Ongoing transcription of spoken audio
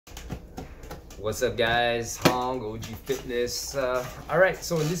What's up, guys? Hong, OG Fitness. Alright,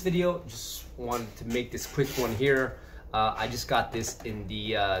 so in this video, just wanted to make this quick one here. I just got this in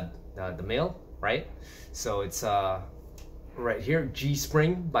the mail, right? So it's right here, G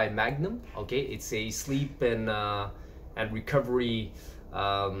Spring by Magnum. Okay, it's a sleep and recovery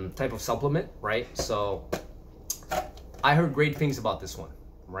type of supplement, right? So I heard great things about this one,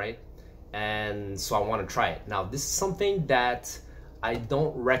 right? And so I want to try it. Now, this is something that I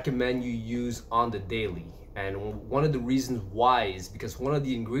don't recommend you use on the daily, and one of the reasons why is because one of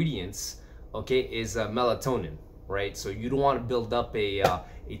the ingredients, okay, is melatonin, right? So you don't want to build up a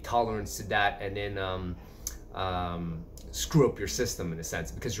tolerance to that and then screw up your system in a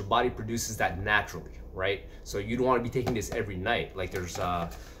sense, because your body produces that naturally, right? So you don't want to be taking this every night. Like there's how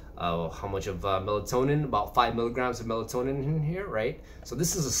much of melatonin? About 5 milligrams of melatonin in here, right? So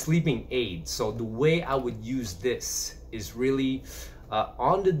this is a sleeping aid. So the way I would use this is really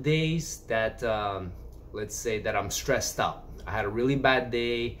on the days that let's say that I'm stressed out. I had a really bad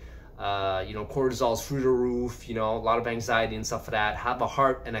day, you know, cortisol's through the roof, you know, a lot of anxiety and stuff like that, have a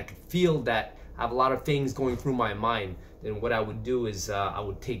heart, and I could feel that I have a lot of things going through my mind. Then what I would do is I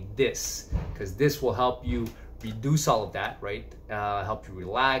would take this, because this will help you reduce all of that, right? Help you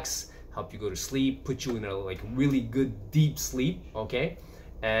relax, help you go to sleep, put you in a like really good deep sleep, okay?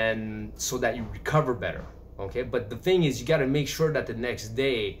 And so that you recover better, okay? But the thing is, you got to make sure that the next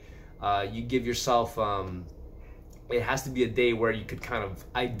day you give yourself it has to be a day where you could kind of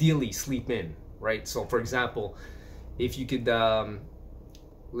ideally sleep in, right? So for example, if you could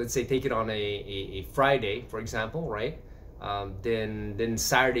let's say take it on a Friday, for example, right? Then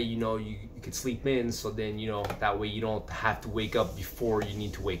Saturday, you know, you could sleep in, so then, you know, that way you don't have to wake up before you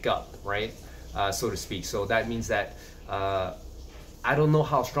need to wake up, right? So to speak. So that means that I don't know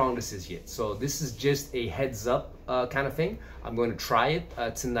how strong this is yet, so this is just a heads up kind of thing. I'm going to try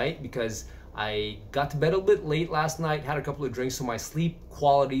it tonight because I got to bed a bit late last night, had a couple of drinks, so my sleep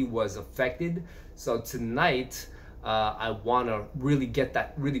quality was affected. So tonight I want to really get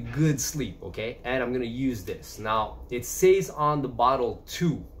that really good sleep, okay? And I'm going to use this. Now, it says on the bottle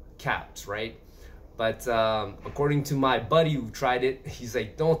 2 caps, right? But according to my buddy who tried it, he's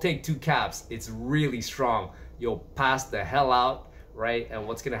like, don't take 2 caps. It's really strong. You'll pass the hell out, right? And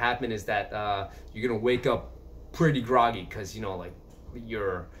what's going to happen is that you're going to wake up pretty groggy, because, you know, like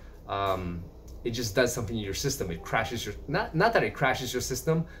your it just does something in your system. It crashes your, not that it crashes your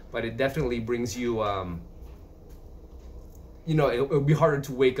system, but it definitely brings you you know, it'll be harder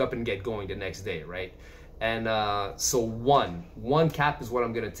to wake up and get going the next day, right? And so one cap is what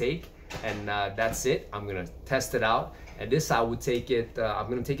I'm gonna take, and that's it. I'm gonna test it out, and this I would take it, I'm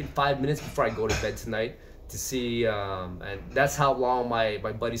gonna take it 5 minutes before I go to bed tonight to see, and that's how long my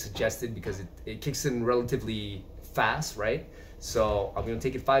buddy suggested, because it kicks in relatively fast, right? So I'm gonna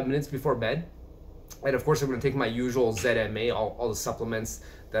take it 5 minutes before bed, and of course I'm gonna take my usual ZMA, all the supplements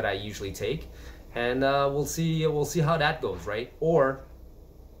that I usually take. And we'll see how that goes, right? Or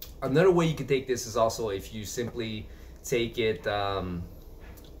another way you could take this is also if you simply take it, no,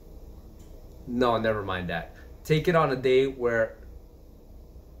 never mind that. Take it on a day where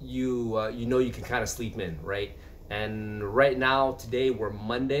you you know you can kind of sleep in, right? And right now, today we're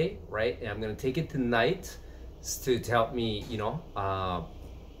Monday, right? And I'm gonna take it tonight to help me, you know,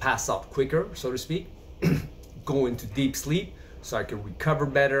 pass out quicker, so to speak, go into deep sleep, so I can recover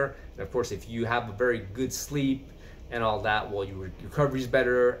better. And of course, if you have a very good sleep and all that, well, your recovery is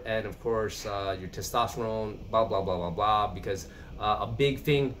better, and of course your testosterone, blah blah blah blah blah. Because a big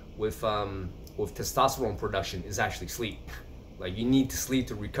thing with testosterone production is actually sleep. Like, you need to sleep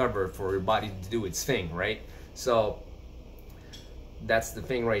to recover for your body to do its thing, right? So that's the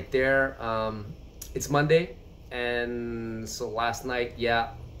thing right there. It's Monday, and so last night, yeah,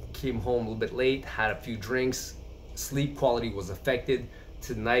 came home a little bit late, had a few drinks. Sleep quality was affected.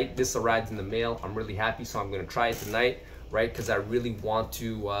 Tonight, this arrived in the mail. I'm really happy, so I'm going to try it tonight, right? Because I really want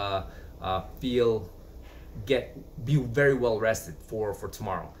to be very well rested for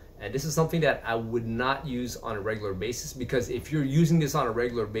tomorrow. And this is something that I would not use on a regular basis, because if you're using this on a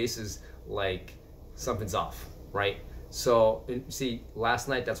regular basis, like, something's off, right? So see, last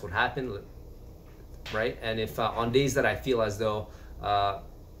night that's what happened, right? And if on days that I feel as though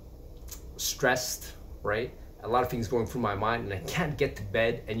stressed, right, a lot of things going through my mind, and I can't get to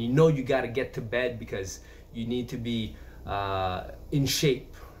bed, and you know you got to get to bed because you need to be in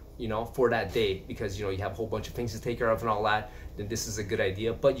shape, you know, for that day, because, you know, you have a whole bunch of things to take care of and all that, then this is a good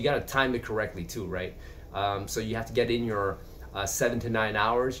idea. But you got to time it correctly too, right? So you have to get in your 7 to 9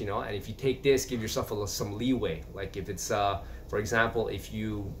 hours, you know, and if you take this, give yourself some leeway. Like if it's for example, if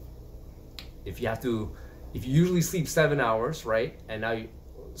you usually sleep 7 hours, right, and now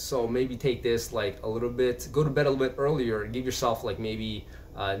So maybe take this like a little bit, go to bed a little bit earlier, and give yourself like maybe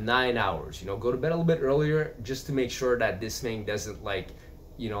 9 hours. You know, go to bed a little bit earlier just to make sure that this thing doesn't like,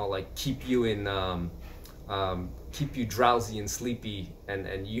 you know, like keep you in keep you drowsy and sleepy,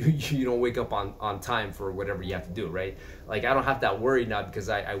 and you don't wake up on time for whatever you have to do, right? Like I don't have that worry now because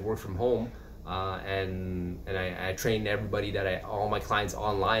I work from home, and I train everybody all my clients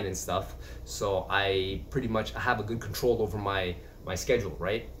online and stuff. So I pretty much have a good control over my schedule,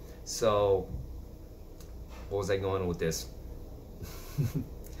 right? So what was I going with this?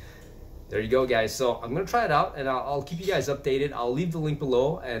 There you go, guys. So I'm gonna try it out, and I'll keep you guys updated. I'll leave the link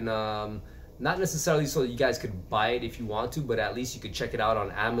below, and not necessarily so that you guys could buy it if you want to, but at least you could check it out on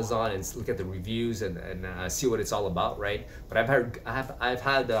Amazon and look at the reviews and see what it's all about, right? But I have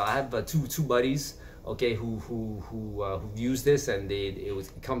two buddies, okay, who used this, and it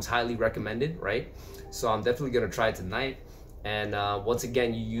comes highly recommended, right? So I'm definitely gonna try it tonight. And once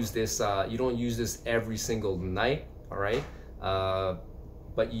again, you use this. You don't use this every single night, all right?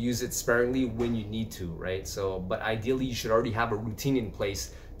 But you use it sparingly when you need to, right? So, but ideally, you should already have a routine in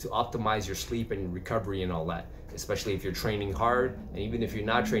place to optimize your sleep and recovery and all that, especially if you're training hard. And even if you're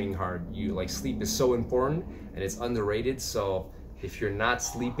not training hard, sleep is so important and it's underrated. So if you're not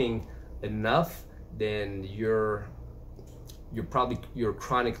sleeping enough, then you're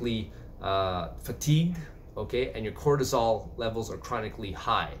chronically fatigued, okay, and your cortisol levels are chronically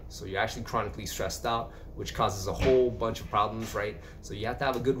high, so you're actually chronically stressed out, which causes a whole bunch of problems, right? So you have to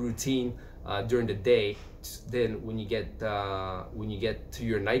have a good routine during the day. Then when you get to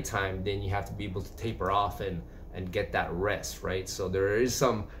your nighttime, then you have to be able to taper off and get that rest, right? So there is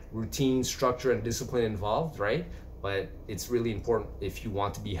some routine, structure, and discipline involved, right? But it's really important if you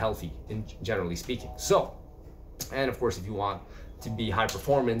want to be healthy, generally speaking. So, and of course, if you want to be high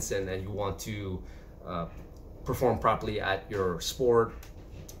performance and you want to perform properly at your sport,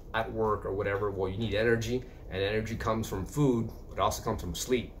 at work, or whatever, well, you need energy, and energy comes from food, but it also comes from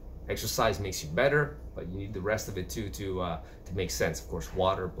sleep. Exercise makes you better, but you need the rest of it too to make sense. Of course,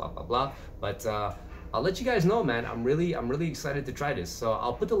 water, blah blah blah. But I'll let you guys know, man. I'm really excited to try this. So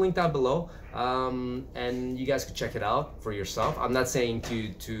I'll put the link down below, and you guys can check it out for yourself. I'm not saying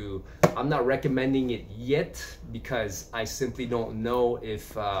I'm not recommending it yet because I simply don't know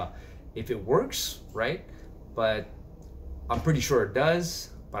if it works, right? But I'm pretty sure it does.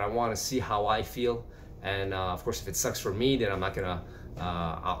 But I want to see how I feel, and of course, if it sucks for me, then I'm not gonna.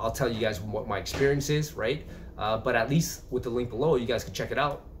 I'll tell you guys what my experience is, right? But at least with the link below, you guys can check it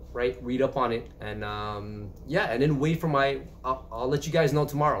out, right? Read up on it, and yeah, and then wait for I'll let you guys know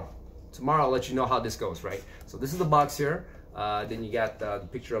tomorrow. Tomorrow, I'll let you know how this goes, right? So this is the box here. Then you got the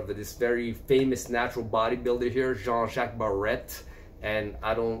picture of this very famous natural bodybuilder here, Jean-Jacques Barrette, and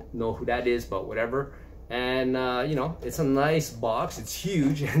I don't know who that is, but whatever. And you know, it's a nice box, it's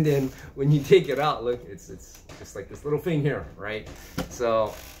huge, and then when you take it out, look, it's just like this little thing here, right?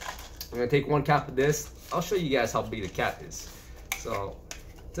 So I'm gonna take one cap of this. I'll show you guys how big the cap is. So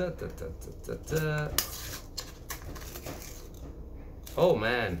oh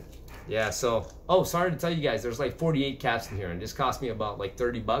man, yeah. So sorry to tell you guys, there's like 48 caps in here, and this cost me about like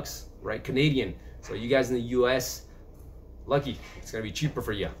 30 bucks, right, Canadian. So you guys in the US, lucky, it's gonna be cheaper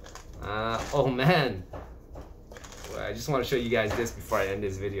for you. Oh man, well, I just want to show you guys this before I end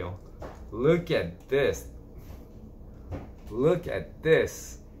this video. Look at this. Look at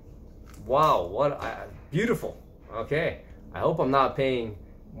this. Wow, beautiful. Okay, I hope I'm not paying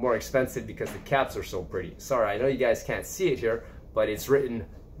more expensive because the caps are so pretty. Sorry, I know you guys can't see it here, but it's written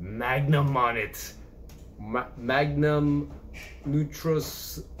Magnum on it. Magnum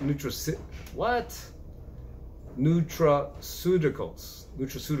Nutraceuticals.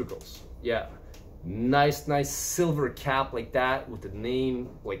 Yeah, nice silver cap like that with the name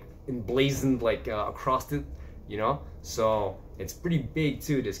like emblazoned like across it, you know. So it's pretty big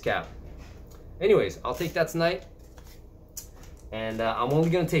too, this cap. Anyways, I'll take that tonight, and I'm only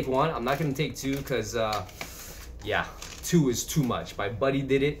gonna take one. I'm not gonna take two because yeah, two is too much. My buddy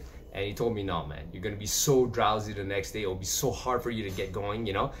did it, and he told me, no man, you're gonna be so drowsy the next day, it'll be so hard for you to get going,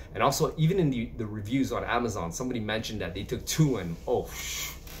 you know. And also, even in the reviews on Amazon, somebody mentioned that they took two, and it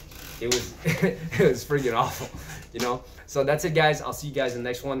was it was freaking awful, you know. So that's it, guys. I'll see you guys in the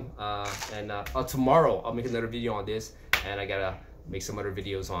next one, and tomorrow I'll make another video on this, and I gotta make some other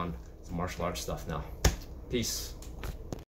videos on some martial arts stuff now. Peace.